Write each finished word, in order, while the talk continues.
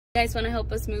You guys want to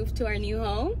help us move to our new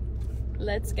home?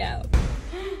 Let's go.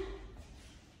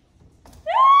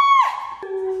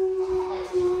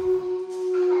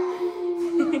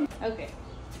 Okay.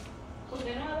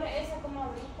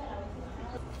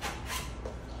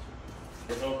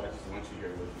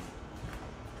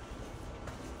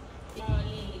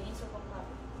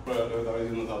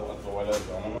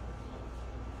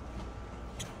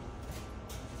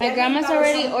 My grandma's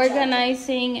already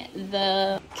organizing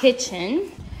the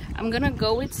kitchen. I'm gonna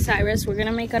go with Cyrus. We're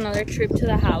gonna make another trip to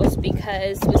the house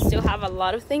because we still have a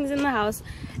lot of things in the house.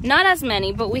 Not as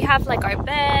many, but we have like our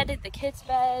bed, the kids'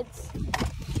 beds.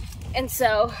 And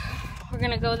so we're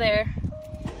gonna go there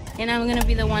and I'm gonna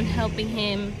be the one helping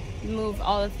him move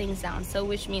all the things down. So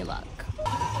wish me luck.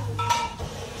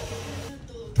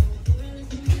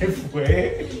 ¿Qué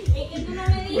fue?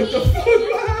 What the fuck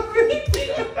happened?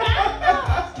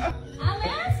 I'm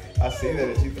asking. Así,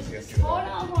 derechito, sí, así. Hold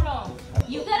on.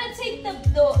 You gotta take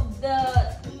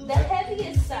the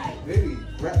heaviest side. Baby,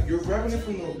 you're grabbing it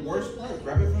from the worst part.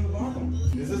 Grab it from the bottom.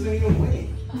 This doesn't even weigh.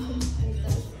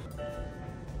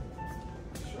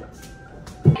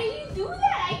 How do you do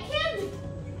that? I can't.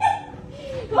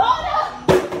 Hold on.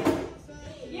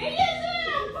 You're just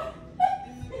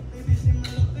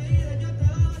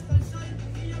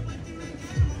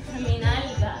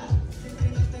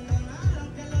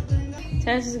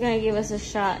Cyrus is gonna give us a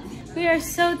shot. We are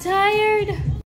so tired.